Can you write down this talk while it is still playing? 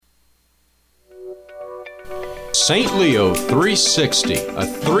St. Leo 360, a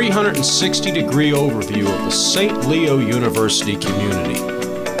 360-degree overview of the St. Leo University community.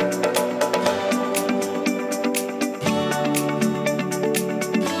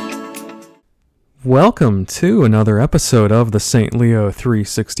 Welcome to another episode of the St. Leo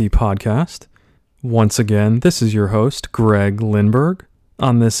 360 podcast. Once again, this is your host, Greg Lindberg.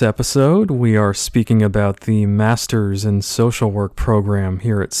 On this episode, we are speaking about the Masters in Social Work program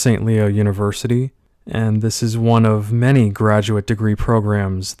here at St. Leo University. And this is one of many graduate degree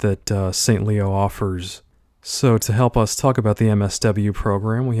programs that St. Leo offers. So to help us talk about the MSW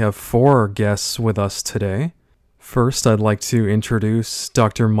program, we have 4 guests with us today. First, I'd like to introduce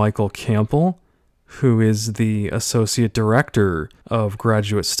Dr. Michael Campbell, who is the Associate Director of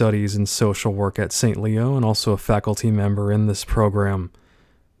Graduate Studies in Social Work at St. Leo and also a faculty member in this program.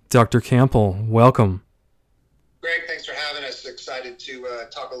 Dr. Campbell, welcome. Greg, thanks for having us. Excited to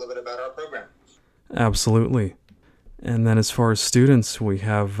talk a little bit about our program. Absolutely. And then as far as students, we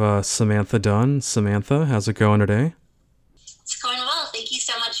have Samantha Dunn. Samantha, how's it going today? It's going well. Thank you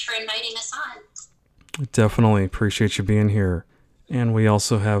so much for inviting us on. Definitely. Appreciate you being here. And we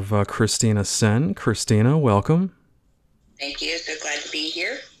also have Christina Sen. Christina, welcome. Thank you. So glad to be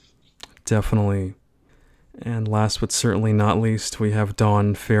here. Definitely. And last but certainly not least, we have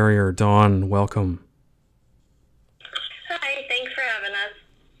Dawn Ferrier. Dawn, welcome. Hi, thanks for having us.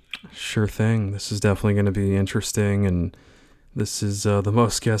 Sure thing. This is definitely going to be interesting, and this is the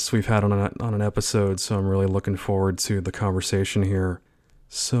most guests we've had on an episode, so I'm really looking forward to the conversation here.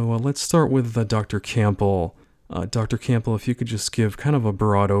 So let's start with Dr. Campbell. Dr. Campbell, if you could just give kind of a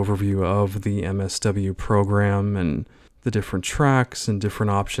broad overview of the MSW program and the different tracks and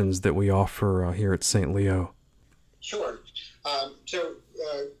different options that we offer here at St. Leo. Sure.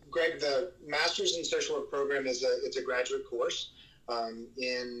 Greg, the Masters in Social Work program is a graduate course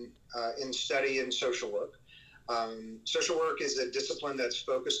in study in social work. Social work is a discipline that's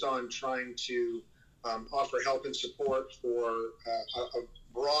focused on trying to offer help and support for a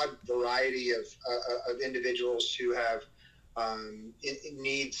broad variety of individuals who have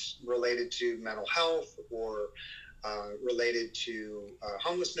needs related to mental health or related to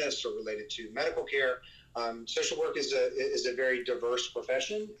homelessness or related to medical care. Social work is a very diverse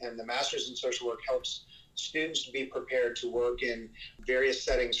profession, and the Masters in Social Work helps students to be prepared to work in various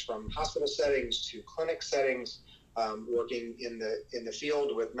settings, from hospital settings to clinic settings, working in the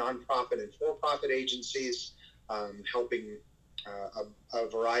field with nonprofit and for-profit agencies, helping a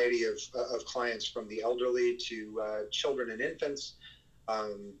variety of clients from the elderly to children and infants,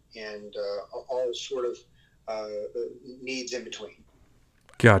 and all sort of needs in between.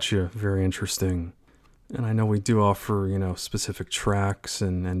 Gotcha. Very interesting. And I know we do offer, specific tracks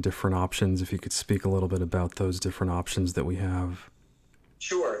and different options. If you could speak a little bit about those different options that we have.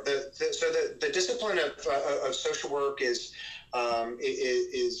 Sure. The discipline of social work is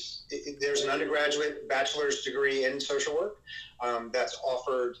there's an undergraduate bachelor's degree in social work that's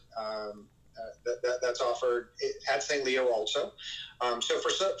offered at St. Leo also. So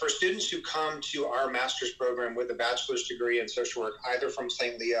for students who come to our master's program with a bachelor's degree in social work, either from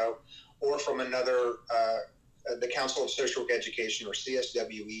St. Leo or from another, the Council of Social Work Education, or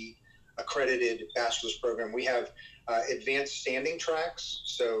CSWE, accredited bachelor's program, we have advanced standing tracks.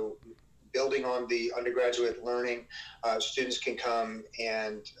 So building on the undergraduate learning, students can come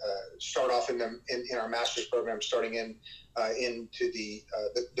and start off in our master's program, starting into the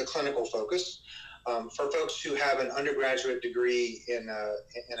clinical focus. For folks who have an undergraduate degree in a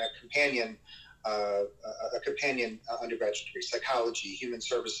companion undergraduate degree, psychology, human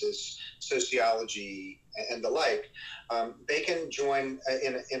services, sociology, and the like, they can join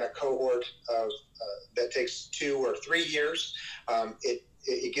in a cohort that takes 2 or 3 years.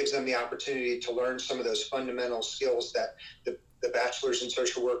 It gives them the opportunity to learn some of those fundamental skills that the bachelor's in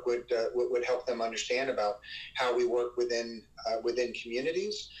social work would help them understand about how we work within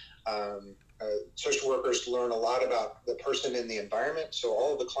communities. Social workers learn a lot about the person in the environment. So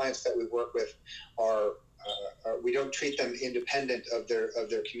all of the clients that we work with are we don't treat them independent of their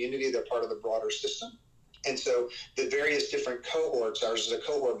community. They're part of the broader system. And so the various different cohorts, ours is a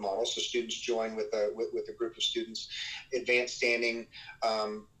cohort model. So students join with a group of students, advanced standing,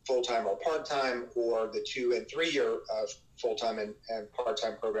 full-time or part-time, or the 2 and 3 year full-time and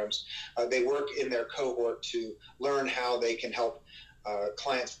part-time programs. They work in their cohort to learn how they can help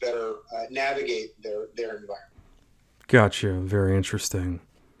clients better navigate their environment. Gotcha. Very interesting.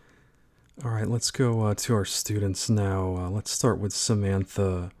 All right, let's go to our students now. Let's start with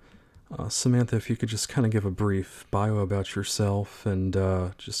Samantha. Samantha, if you could just kind of give a brief bio about yourself and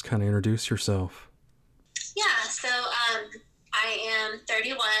just kind of introduce yourself. Yeah, so I am am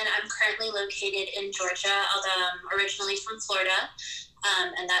 31. I'm currently located in Georgia, although I'm originally from Florida.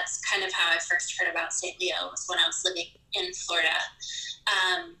 And that's kind of how I first heard about St. Leo, was when I was living in Florida.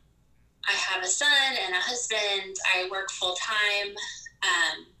 I have a son and a husband. I work full time.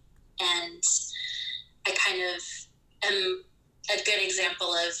 And I kind of am a good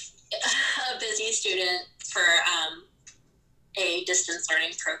example of a busy student for a distance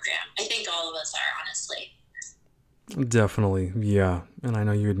learning program. I think all of us are, honestly. Definitely, yeah. And I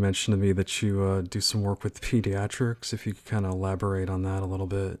know you had mentioned to me that you do some work with pediatrics. If you could kind of elaborate on that a little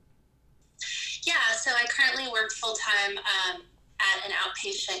bit. Yeah, so I currently work full-time at an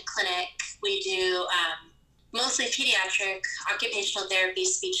outpatient clinic. We do mostly pediatric occupational therapy,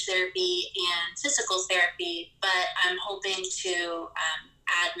 speech therapy, and physical therapy, but I'm hoping to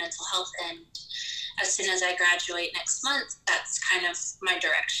add mental health, and as soon as I graduate next month, that's kind of my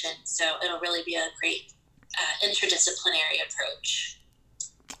direction. So it'll really be a great interdisciplinary approach.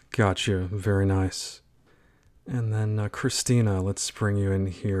 Gotcha. Very nice. And then Christina, let's bring you in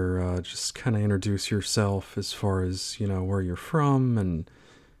here. Just kind of introduce yourself as far as, where you're from and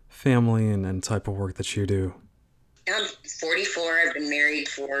family and type of work that you do. I'm 44. I've been married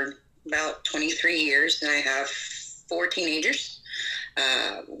for about 23 years, and I have 4 teenagers.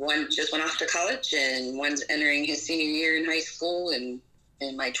 One just went off to college, and one's entering his senior year in high school, and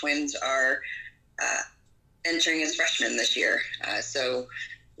my twins are entering his freshman this year. So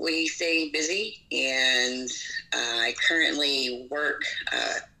we stay busy, and I currently work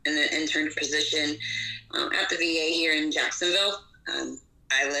in an intern position at the VA here in Jacksonville.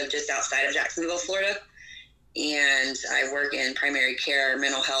 I live just outside of Jacksonville, Florida, and I work in primary care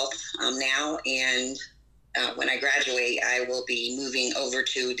mental health now, and when I graduate, I will be moving over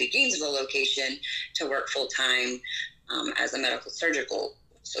to the Gainesville location to work full-time as a medical surgical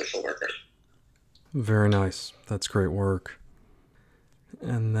social worker. Very nice. That's great work.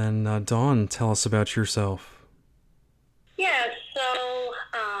 And then Dawn, tell us about yourself. Yeah, so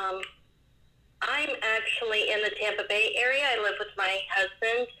I'm actually in the Tampa Bay area. I live with my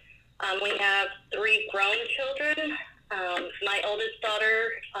husband. We have 3 grown children. My oldest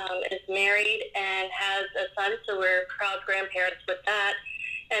daughter is married and has a son, so we're proud grandparents with that,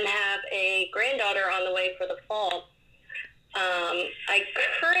 and have a granddaughter on the way for the fall. I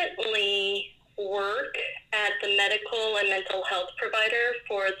currently work at the medical and mental health provider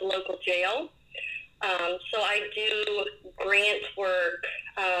for the local jail. So I do grant work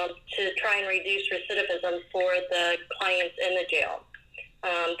to try and reduce recidivism for the clients in the jail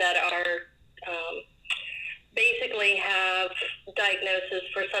that are basically have diagnosis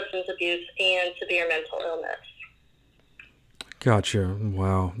for substance abuse and severe mental illness. Gotcha.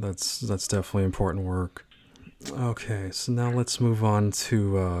 Wow, that's definitely important work. Okay, so now let's move on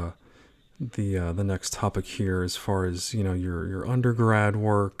to the next topic here, as far as your undergrad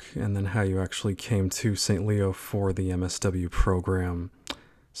work, and then how you actually came to St. Leo for the MSW program.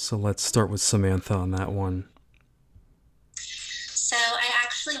 So let's start with Samantha on that one. So I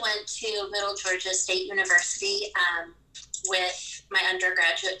actually went to Middle Georgia State University with my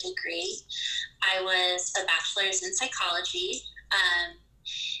undergraduate degree. I was a bachelor's in psychology,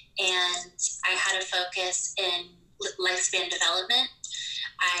 and I had a focus in lifespan development.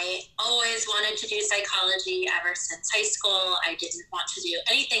 I always wanted to do psychology ever since high school. I didn't want to do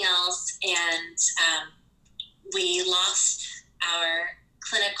anything else, and we lost our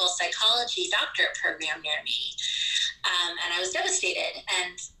clinical psychology doctorate program near me, and I was devastated.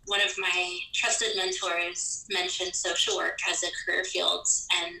 And one of my trusted mentors mentioned social work as a career field,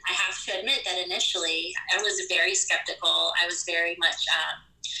 and I have to admit that initially I was very skeptical. I was very much,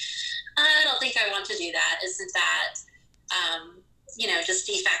 I don't think I want to do that. Isn't that just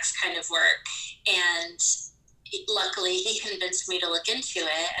defects kind of work? And luckily he convinced me to look into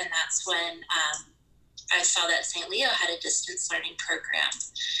it, and that's when I saw that St. Leo had a distance learning program.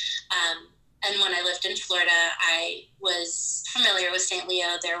 And when I lived in Florida, I was familiar with St.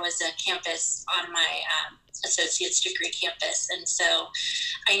 Leo. There was a campus on my associate's degree campus, and so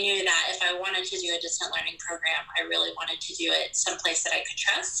I knew that if I wanted to do a distant learning program, I really wanted to do it someplace that I could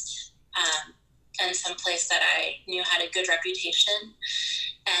trust, and someplace that I knew had a good reputation.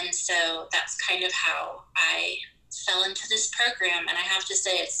 And so that's kind of how I fell into this program. And I have to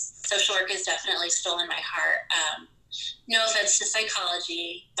say, social work is definitely still in my heart. No offense to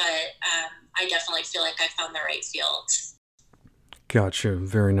psychology, but I definitely feel like I found the right field. Gotcha.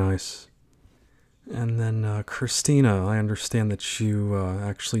 Very nice. And then Christina, I understand that you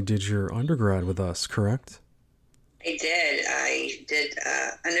actually did your undergrad with us, correct? I did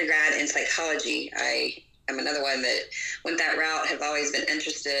undergrad in psychology. I am another one that went that route, have always been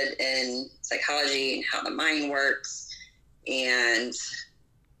interested in psychology and how the mind works. and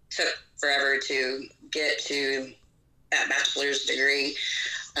took forever to get to that bachelor's degree,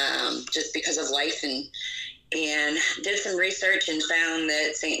 just because of life, and did some research and found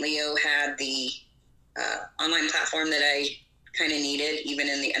that St. Leo had the online platform that I kind of needed, even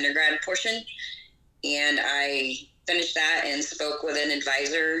in the undergrad portion. And I finished that and spoke with an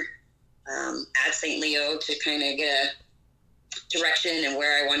advisor at St. Leo to kind of get a direction and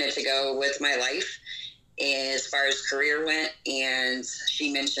where I wanted to go with my life as far as career went. And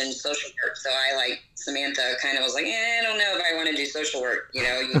she mentioned social work. So I, like Samantha, kind of was like, I don't know if I want to do social work. You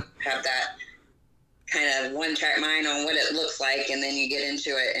know, you have that kind of one-track mind on what it looks like, and then you get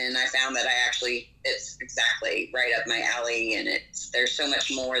into it. And I found that it's exactly right up my alley. And there's so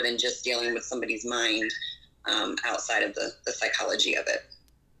much more than just dealing with somebody's mind outside of the psychology of it.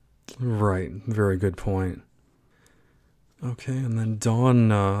 Right. Very good point. Okay, and then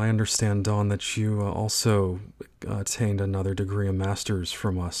Dawn, I understand, Dawn, that you also attained another degree, a master's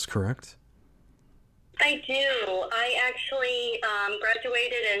from us, correct? I do. I actually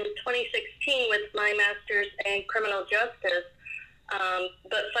graduated in 2016 with my master's in criminal justice.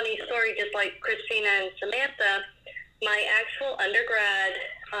 But funny story, just like Christina and Samantha, my actual undergrad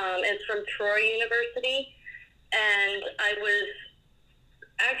is from Troy University, and I was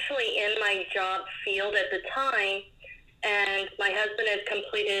actually in my job field at the time, and my husband had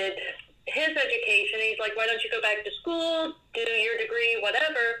completed his education. He's like, why don't you go back to school, do your degree,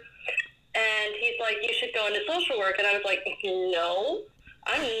 whatever. And he's like, you should go into social work. And I was like, no,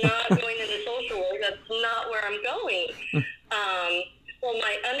 I'm not going into social work. That's not where I'm going. Well,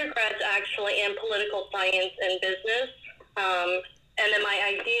 my undergrad's actually in political science and business. And then my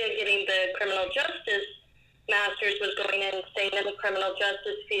idea of getting the criminal justice master's was going in and staying in the criminal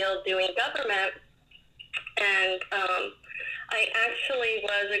justice field doing government. And I actually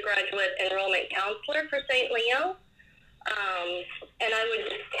was a graduate enrollment counselor for St. Leo. And I would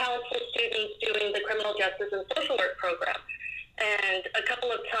counsel students doing the criminal justice and social work program. And a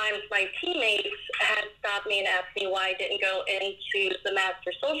couple of times my teammates had stopped me and asked me why I didn't go into the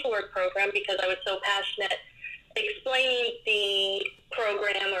master social work program, because I was so passionate explaining the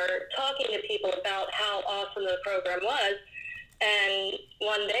program or talking to people about how awesome the program was. And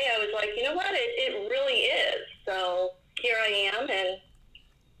one day I was like, you know what, it really is. So here I am, and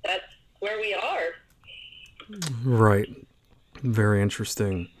that's where we are. Right. Very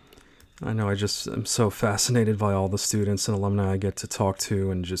interesting. I know I just am so fascinated by all the students and alumni I get to talk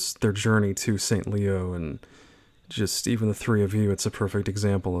to and just their journey to St. Leo, and just even the three of you, it's a perfect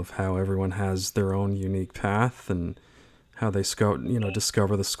example of how everyone has their own unique path and how they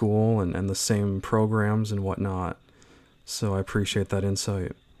discover the school and the same programs and whatnot. So I appreciate that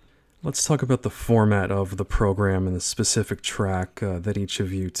insight. Let's talk about the format of the program and the specific track that each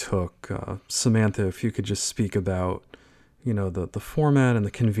of you took. Samantha, if you could just speak about, the format and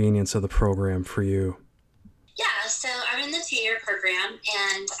the convenience of the program for you. Yeah, so I'm in the 2-year program,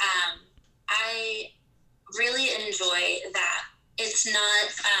 and I really enjoy that it's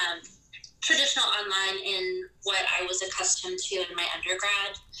not traditional online in what I was accustomed to in my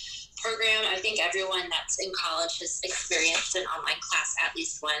undergrad program. I think everyone that's in college has experienced an online class at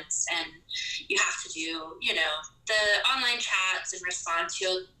least once, and you have to do, the online chats and respond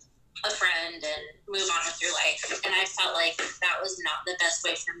to a friend and move on with your life. And I felt like that was not the best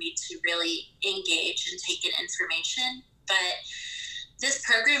way for me to really engage and take in information. But this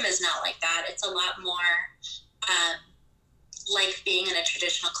program is not like that. It's a lot more like being in a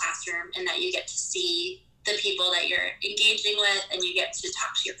traditional classroom, in that you get to see the people that you're engaging with, and you get to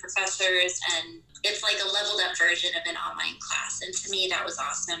talk to your professors, and it's like a leveled up version of an online class. And to me, that was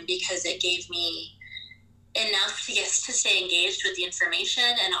awesome, because it gave me enough to get to stay engaged with the information,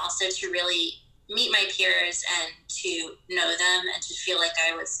 and also to really meet my peers and to know them, and to feel like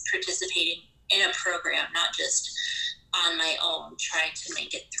I was participating in a program, not just on my own trying to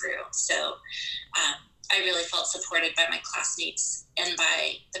make it through. So I really felt supported by my classmates and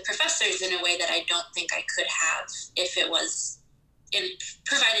by the professors in a way that I don't think I could have if it was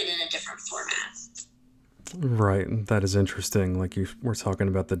provided in a different format. Right. That is interesting. Like we're talking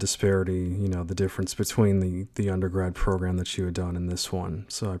about the disparity, the difference between the undergrad program that you had done and this one.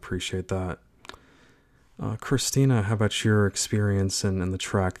 So I appreciate that. Christina, how about your experience and the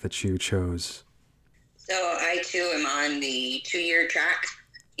track that you chose? So I too am on the 2-year track,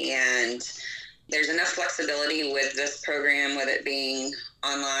 and there's enough flexibility with this program, with it being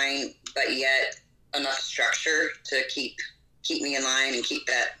online, but yet enough structure to keep me in line and keep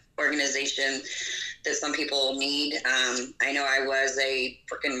that organization that some people need. I know I was a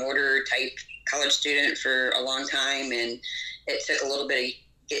brick and mortar type college student for a long time, and it took a little bit of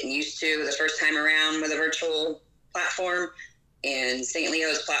getting used to the first time around with a virtual platform. And St.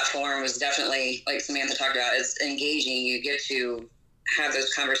 Leo's platform was definitely, like Samantha talked about, it's engaging. You get to have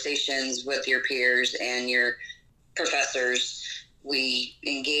those conversations with your peers and your professors. We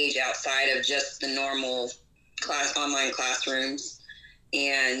engage outside of just the normal online classrooms.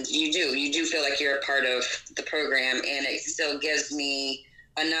 And you do feel like you're a part of the program, and it still gives me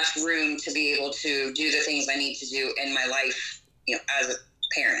enough room to be able to do the things I need to do in my life, as a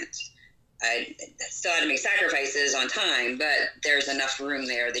parent. I still had to make sacrifices on time, but there's enough room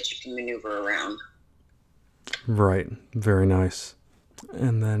there that you can maneuver around. Right. Very nice.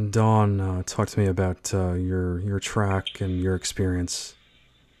 And then Dawn, talk to me about your track and your experience.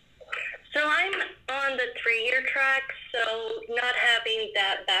 So I'm on the 3-year track, so not having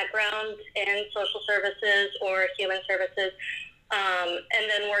that background in social services or human services, and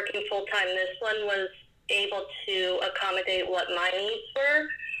then working full-time, this one was able to accommodate what my needs were.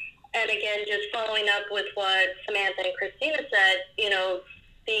 And again, just following up with what Samantha and Christina said,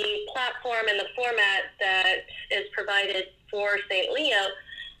 the platform and the format that is provided for St. Leo,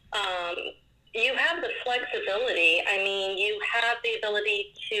 you have the flexibility. I mean, you have the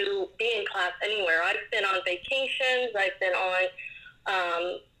ability to be in class anywhere. I've been on vacations. I've been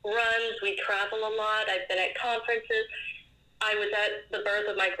on runs. We travel a lot. I've been at conferences. I was at the birth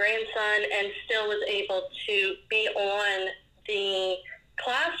of my grandson and still was able to be on the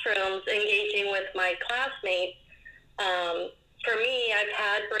classrooms engaging with my classmates. For me, I've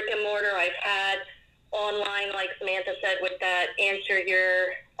had brick and mortar. I've had online, like Samantha said, with that answer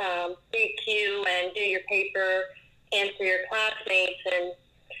your BQ and do your paper, answer your classmates. And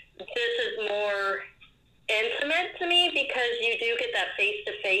this is more intimate to me because you do get that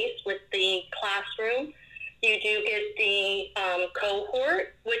face-to-face with the classroom. You do get the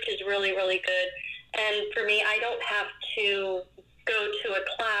cohort, which is really, really good. And for me, I don't have to go to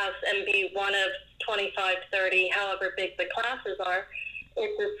a class and be one of 25, 30, however big the classes are.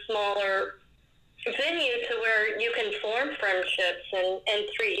 It's a smaller venue to where you can form friendships. And in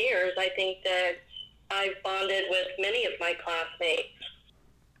 3 years, I think that I've bonded with many of my classmates.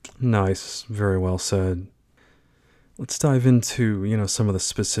 Nice. Very well said. Let's dive into, some of the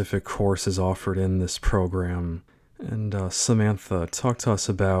specific courses offered in this program. And Samantha, talk to us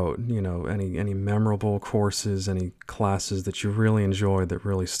about, any memorable courses, any classes that you really enjoyed that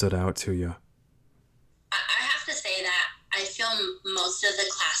really stood out to you. I have to say that I feel most of the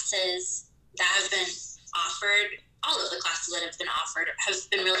classes that have been offered, all of the classes that have been offered, have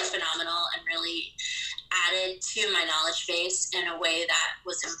been really phenomenal and really added to my knowledge base in a way that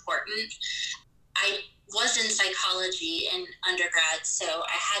was important. I was in psychology in undergrad, so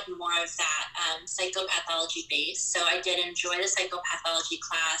I had more of that psychopathology base. So I did enjoy the psychopathology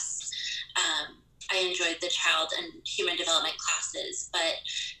class. I enjoyed the child and human development classes. But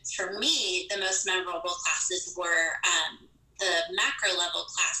for me, the most memorable classes were the macro level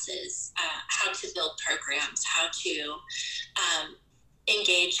classes, how to build programs, how to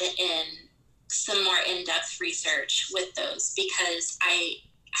engage in some more in-depth research with those, because I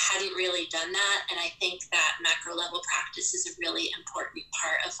hadn't really done that, and I think that macro level practice is a really important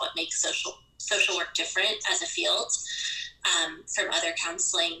part of what makes social work different as a field from other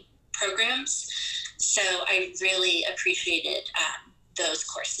counseling programs. So I really appreciated those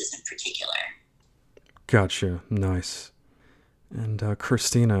courses in particular. Gotcha. Nice. And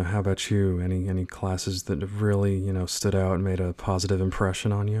Christina, how about you? Any classes that have really, stood out and made a positive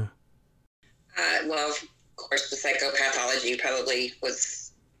impression on you? Well, of course, the psychopathology probably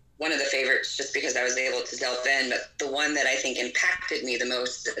was one of the favorites just because I was able to delve in. But the one that I think impacted me the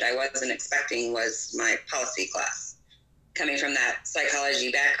most that I wasn't expecting was my policy class. Coming from that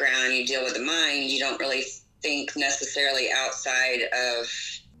psychology background, you deal with the mind. You don't really think necessarily outside of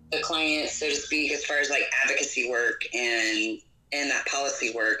the client, so to speak, as far as like advocacy work and that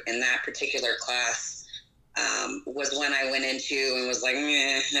policy work. And that particular class was one I went into and was like,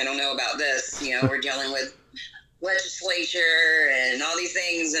 I don't know about this. We're dealing with legislature and all these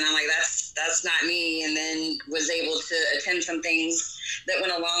things, and I'm like, that's not me. And then was able to attend some things that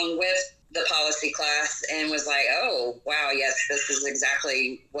went along with the policy class and was like, oh wow, yes, this is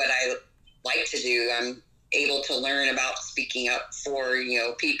exactly what I like to do. I'm able to learn about speaking up for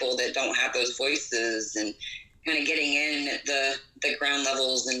people that don't have those voices, and kind of getting in the ground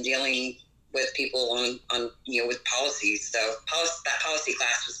levels and dealing with people on with policies. So that policy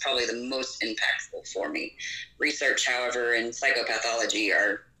class was probably the most impactful for me. Research, however, and psychopathology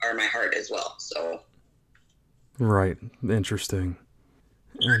are my heart as well. So right, interesting.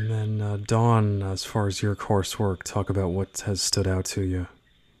 And then Dawn, as far as your coursework, talk about what has stood out to you.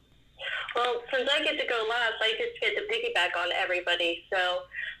 Well, since I get to go last, I just get to piggyback on everybody. So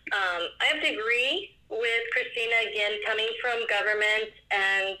I have a degree with Christina, again, coming from government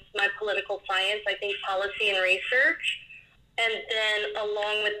and my political science, I think policy and research. And then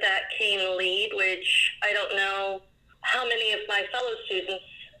along with that came LEAD, which I don't know how many of my fellow students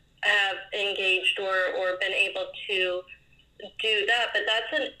have engaged or been able to do that, but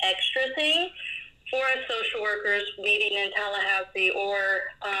that's an extra thing for us social workers meeting in Tallahassee or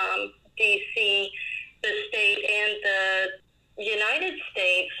DC, the state and the United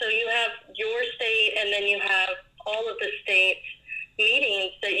States. So you have your state and then you have all of the states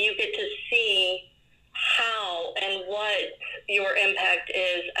meetings that you get to see how and what your impact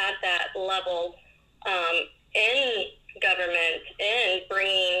is at that level in government, in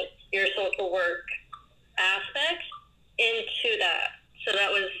bringing your social work aspects into that. So that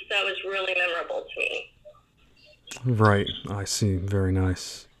was really memorable to me. Right, I see. Very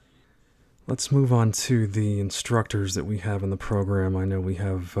nice. Let's move on to the instructors that we have in the program. I know we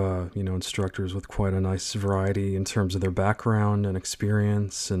have, instructors with quite a nice variety in terms of their background and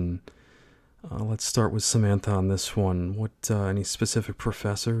experience. And let's start with Samantha on this one. What any specific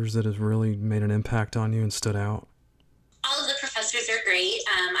professors that have really made an impact on you and stood out? All of the professors are great.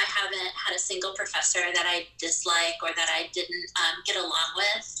 I haven't had a single professor that I dislike or that I didn't get along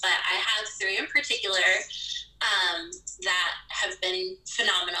with, but I have three in particular that have been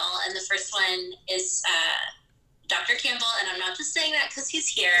phenomenal. And the first one is Dr. Campbell, and I'm not just saying that because he's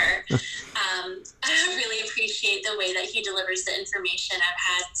here. I really appreciate the way that he delivers the information.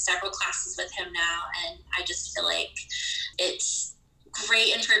 I've had several classes with him now, and I just feel like it's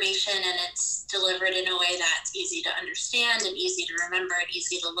great information and it's delivered in a way that's easy to understand and easy to remember and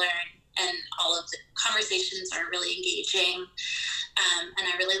easy to learn. And all of the conversations are really engaging. And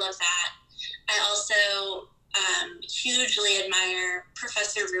I really love that. I also hugely admire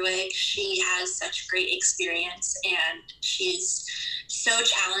Professor Ruig. She has such great experience and she's so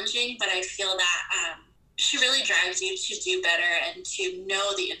challenging, but I feel that she really drives you to do better and to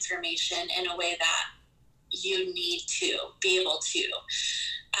know the information in a way that you need to be able to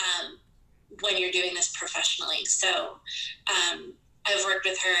when you're doing this professionally. So I've worked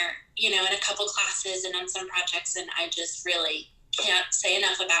with her, in a couple classes and on some projects, and I just really can't say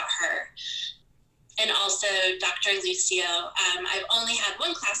enough about her. And also Dr. Lucio. I've only had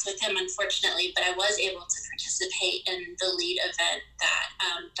one class with him, unfortunately, but I was able to participate in the LEAD event that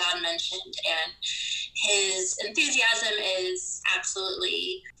Don mentioned. And his enthusiasm is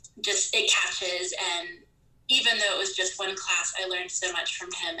absolutely just, it catches. And even though it was just one class, I learned so much from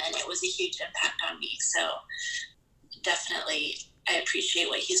him, and it was a huge impact on me. So definitely, I appreciate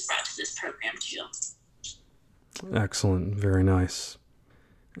what he's brought to this program too. Excellent. Very nice.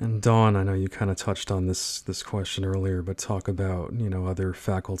 And Dawn, I know you kind of touched on this question earlier, but talk about, other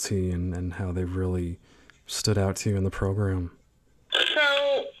faculty and how they've really stood out to you in the program.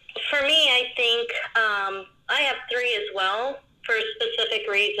 So for me, I think I have three as well for specific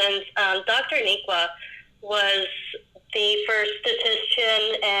reasons. Dr. Nikwa was the first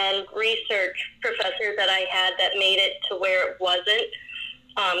statistician and research professor that I had that made it to where it wasn't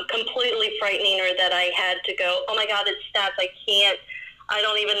completely frightening, or that I had to go, oh my God, it's stats, I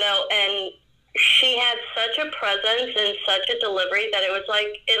don't even know. And she had such a presence and such a delivery that it was like,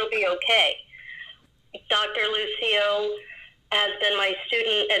 it'll be okay. Dr. Lucio has been my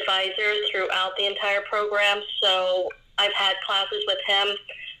student advisor throughout the entire program, so I've had classes with him.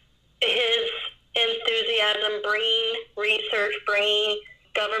 His enthusiasm, bringing research, bringing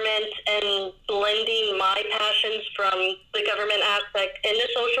government, and blending my passions from the government aspect into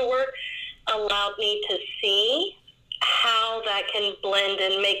social work allowed me to see how that can blend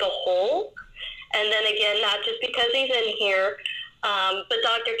and make a whole. And then again, not just because he's in here, but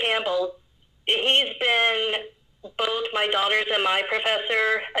Dr. Campbell, he's been both my daughters and my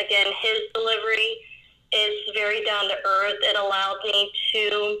professor. Again, his delivery is very down to earth. It allowed me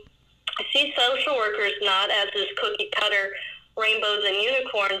to see social workers not as this cookie cutter rainbows and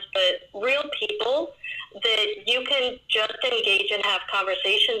unicorns, but real people that you can just engage and have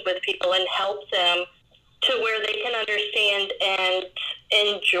conversations with people and help them to where they can understand and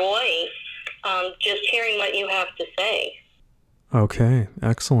enjoy just hearing what you have to say. Okay,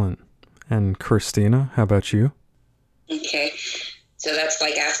 excellent. And Christina, how about you? Okay, so that's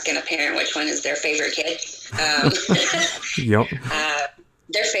like asking a parent which one is their favorite kid. Yep.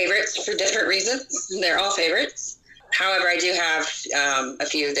 They're favorites for different reasons. They're all favorites. However, I do have a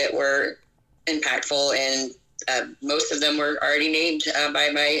few that were impactful, and most of them were already named by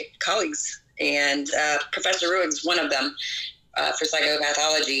my colleagues. And Professor Ruig's one of them for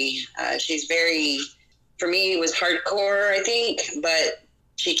psychopathology. She's very, for me, was hardcore, I think, but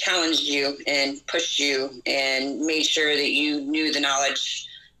she challenged you and pushed you and made sure that you knew the knowledge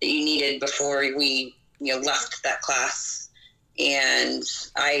that you needed before we left that class. And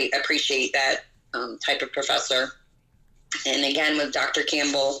I appreciate that type of professor. And again, with Dr.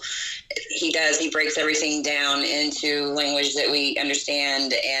 Campbell, he breaks everything down into language that we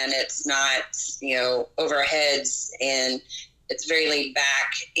understand, and it's not, over our heads, and it's very laid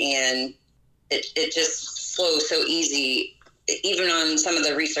back, and it just flows so easy. Even on some of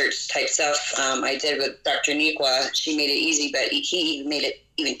the research type stuff I did with Dr. Nikwa, she made it easy, but he made it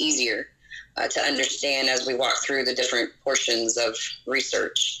even easier to understand as we walk through the different portions of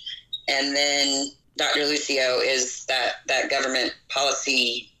research. And then Dr. Lucio is that government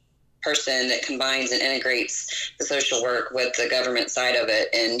policy person that combines and integrates the social work with the government side of it.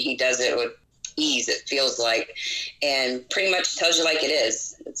 And he does it with ease, it feels like, and pretty much tells you like it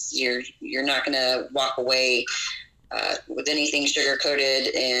is. You're not going to walk away with anything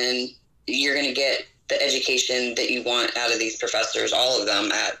sugar-coated, and you're going to get the education that you want out of these professors, all of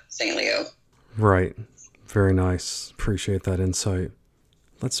them at St. Leo. Right. Very nice. Appreciate that insight.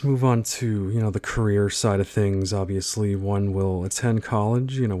 Let's move on to, the career side of things. Obviously, one will attend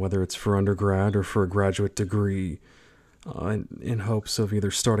college, whether it's for undergrad or for a graduate degree, in hopes of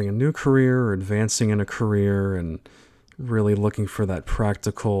either starting a new career or advancing in a career, and really looking for that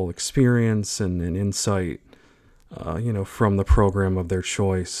practical experience and insight, from the program of their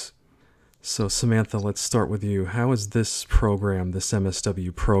choice. So, Samantha, let's start with you. How has this program, this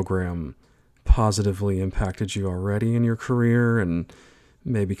MSW program, positively impacted you already in your career, and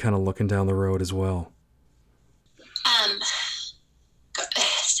maybe kind of looking down the road as well?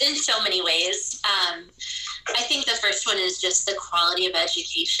 In so many ways. I think the first one is just the quality of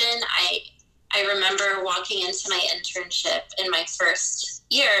education. I remember walking into my internship in my first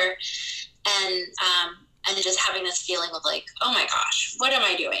year and just having this feeling of like, oh my gosh, what am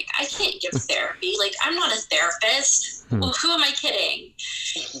I doing? I can't give therapy. Like, I'm not a therapist. Well, who am I kidding?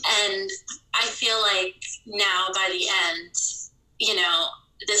 And I feel like now by the end,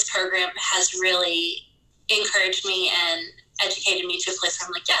 this program has really encouraged me and educated me to a place where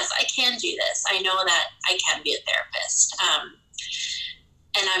I'm like, yes, I can do this. I know that I can be a therapist.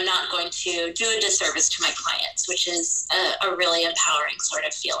 And I'm not going to do a disservice to my clients, which is a really empowering sort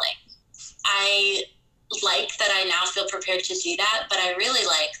of feeling. I like that I now feel prepared to do that, but I really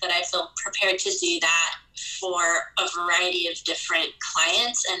like that I feel prepared to do that for a variety of different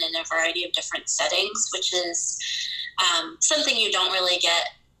clients and in a variety of different settings, which is something you don't really get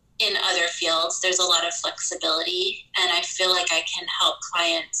in other fields. There's a lot of flexibility, and I feel like I can help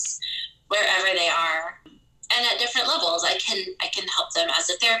clients wherever they are and at different levels. I can help them as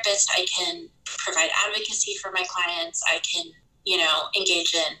a therapist. I can provide advocacy for my clients. I can,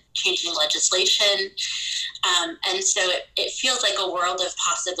 engage in changing legislation. And so it feels like a world of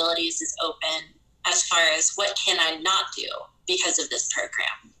possibilities is open as far as what can I not do because of this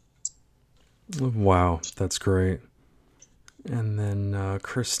program. Wow, that's great. And then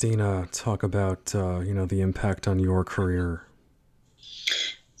Christina, talk about, the impact on your career.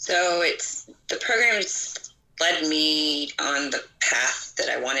 So the program's led me on the path that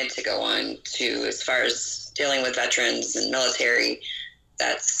I wanted to go on to, as far as dealing with veterans and military.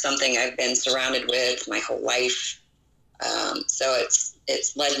 That's something I've been surrounded with my whole life. So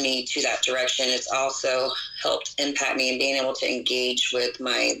it's led me to that direction. It's also helped impact me in being able to engage with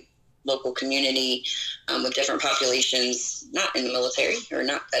my local community, with different populations, not in the military or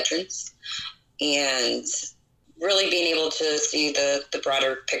not veterans, and really being able to see the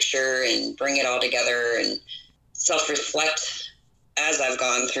broader picture and bring it all together and self-reflect as I've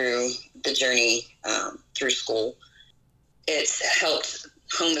gone through the journey through school. It's helped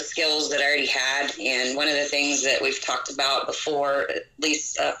hone the skills that I already had. And one of the things that we've talked about before, at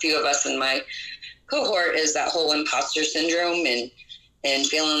least a few of us in my cohort, is that whole imposter syndrome and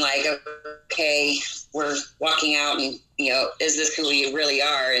feeling like, okay, we're walking out and, is this who we really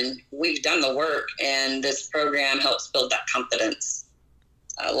are? And we've done the work, and this program helps build that confidence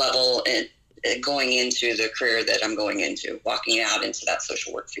level and going into the career that I'm going into, walking out into that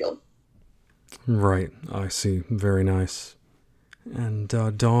social work field. Right. I see. Very nice. And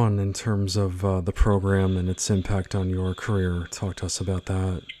Dawn, in terms of the program and its impact on your career, talk to us about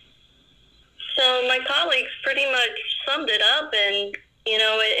that. So my colleagues pretty much summed it up, and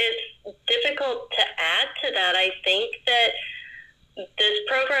it's difficult to add to that. I think that this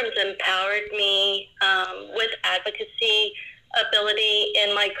program's empowered me with advocacy ability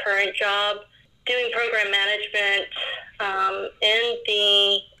in my current job, doing program management in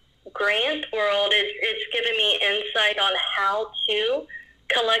the grant world. It's given me insight on how to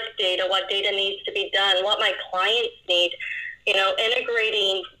collect data, what data needs to be done, what my clients need,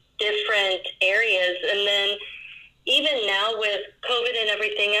 integrating different areas. And then even now with COVID and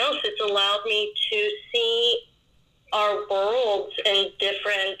everything else, it's allowed me to see our worlds in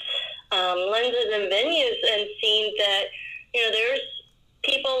different lenses and venues, and seeing that, there's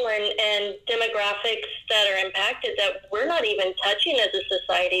people and demographics that are impacted that we're not even touching as a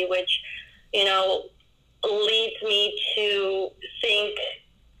society, which, leads me to think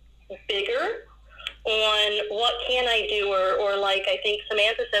bigger on what can I do, or like I think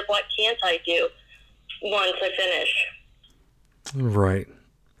Samantha said, what can't I do once I finish. Right.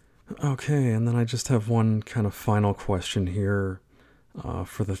 Okay, and then I just have one kind of final question here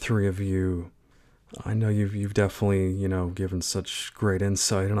for the three of you. I know you've definitely, given such great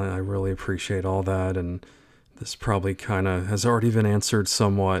insight, and I really appreciate all that, and this probably kind of has already been answered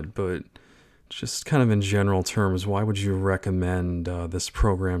somewhat, but just kind of in general terms, why would you recommend this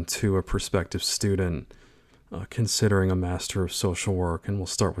program to a prospective student considering a Master of Social Work? And we'll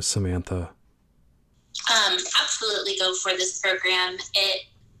start with Samantha. Absolutely go for this program. It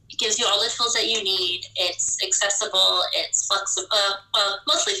gives you all the tools that you need. It's accessible. It's flexible.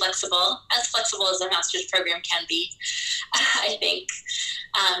 Mostly flexible, as flexible as a master's program can be, I think.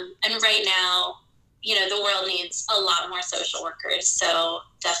 And right now, the world needs a lot more social workers. So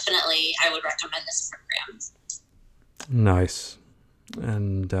definitely, I would recommend this program. Nice.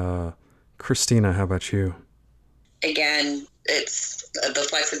 And Christina, how about you? Again, it's the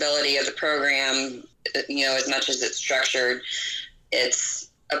flexibility of the program, as much as it's structured. It's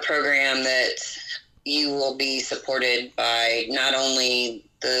a program that you will be supported by not only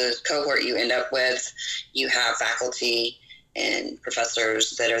the cohort you end up with, you have faculty and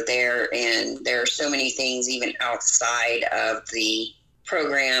professors that are there, and there are so many things even outside of the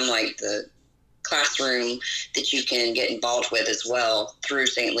program, like the classroom, that you can get involved with as well through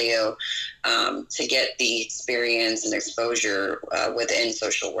St. Leo to get the experience and exposure within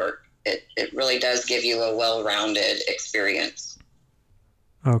social work. It really does give you a well-rounded experience.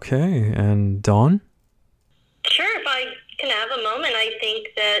 Okay, and Dawn? Sure, if I can have a moment, I think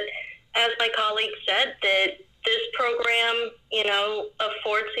that, as my colleague said, that this program,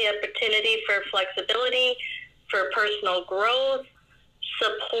 affords the opportunity for flexibility, for personal growth,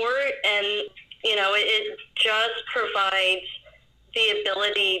 support, and, it just provides the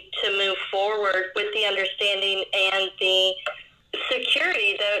ability to move forward with the understanding and the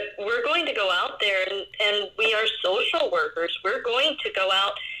security that we're going to go out there and we are social workers. We're going to go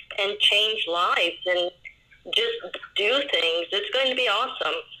out and change lives and just do things. It's going to be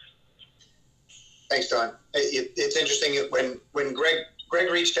awesome. Thanks, Don. It's interesting when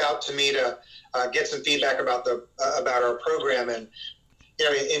Greg reached out to me to get some feedback about our program, and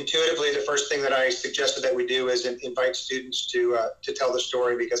intuitively the first thing that I suggested that we do is invite students to tell the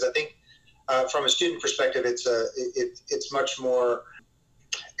story, because I think from a student perspective it's much more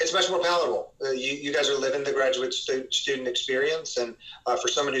palatable. You guys are living the graduate student experience, and for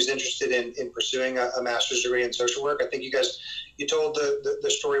someone who's interested in pursuing a master's degree in social work, I think you told the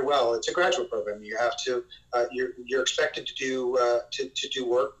story well. It's a graduate program. You have to you're expected to do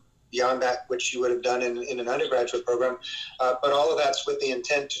work beyond that which you would have done in an undergraduate program, but all of that's with the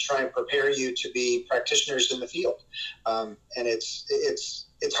intent to try and prepare you to be practitioners in the field. And it's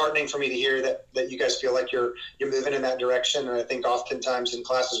heartening for me to hear that you guys feel like you're moving in that direction. And I think oftentimes in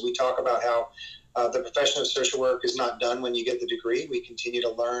classes we talk about how the profession of social work is not done when you get the degree. We continue to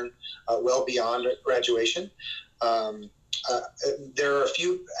learn well beyond graduation. There are a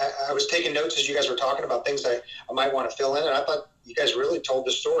few, I was taking notes as you guys were talking about things I might want to fill in, and I thought you guys really told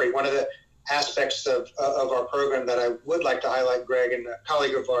the story. One of the aspects of our program that I would like to highlight, Greg, and a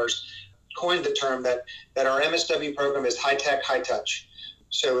colleague of ours coined the term that our MSW program is high tech, high touch.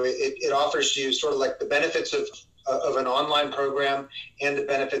 So it offers you sort of like the benefits of an online program and the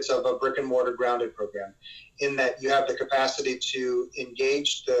benefits of a brick and mortar grounded program, in that you have the capacity to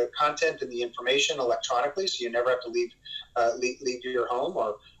engage the content and the information electronically, so you never have to leave your home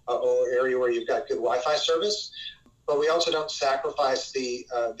or area where you've got good Wi-Fi service. But we also don't sacrifice the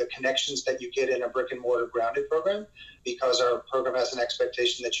connections that you get in a brick and mortar grounded program, because our program has an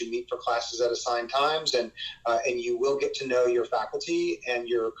expectation that you meet for classes at assigned times, and you will get to know your faculty and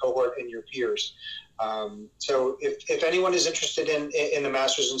your cohort and your peers. So if anyone is interested in the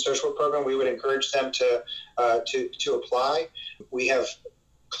Masters in Social Work program, we would encourage them to apply. We have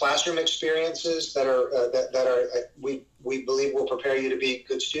classroom experiences that we believe will prepare you to be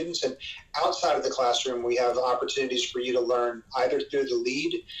good students. And outside of the classroom, we have opportunities for you to learn either through the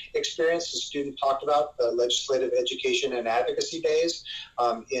LEAD experience the student talked about, the legislative education and advocacy days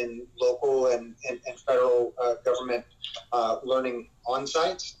in local and federal government learning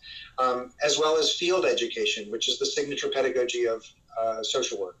on-sites, as well as field education, which is the signature pedagogy of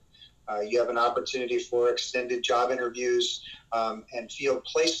social work. You have an opportunity for extended job interviews and field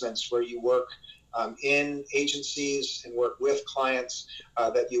placements where you work in agencies and work with clients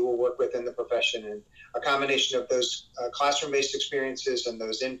that you will work with in the profession. And a combination of those classroom-based experiences and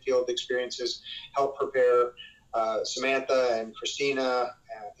those in-field experiences help prepare Samantha and Christina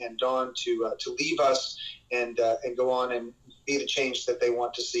and Dawn to leave us and go on and be the change that they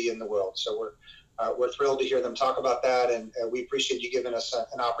want to see in the world. So we're thrilled to hear them talk about that, and we appreciate you giving us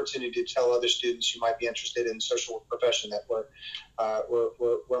an opportunity to tell other students who might be interested in the social work profession that we're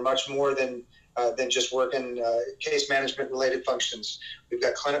much more than just working case management related functions. We've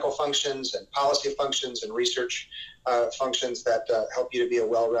got clinical functions and policy functions and research functions that help you to be a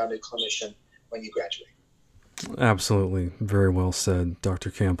well-rounded clinician when you graduate. Absolutely. Very well said,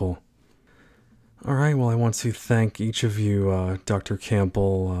 Dr. Campbell. All right, well, I want to thank each of you, Dr.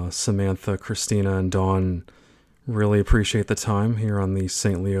 Campbell, Samantha, Christina, and Dawn. Really appreciate the time here on the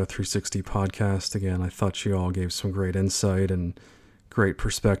St. Leo 360 podcast. Again, I thought you all gave some great insight and great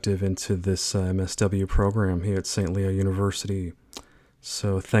perspective into this MSW program here at St. Leo University.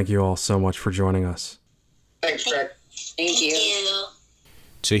 So thank you all so much for joining us. Thanks, Greg. Thank you.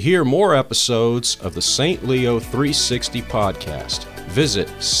 To hear more episodes of the St. Leo 360 podcast, visit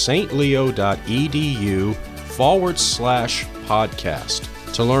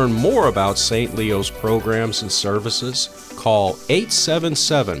stleo.edu/podcast. To learn more about St. Leo's programs and services, call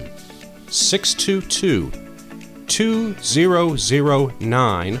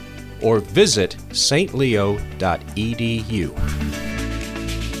 877-622-2009 or visit stleo.edu.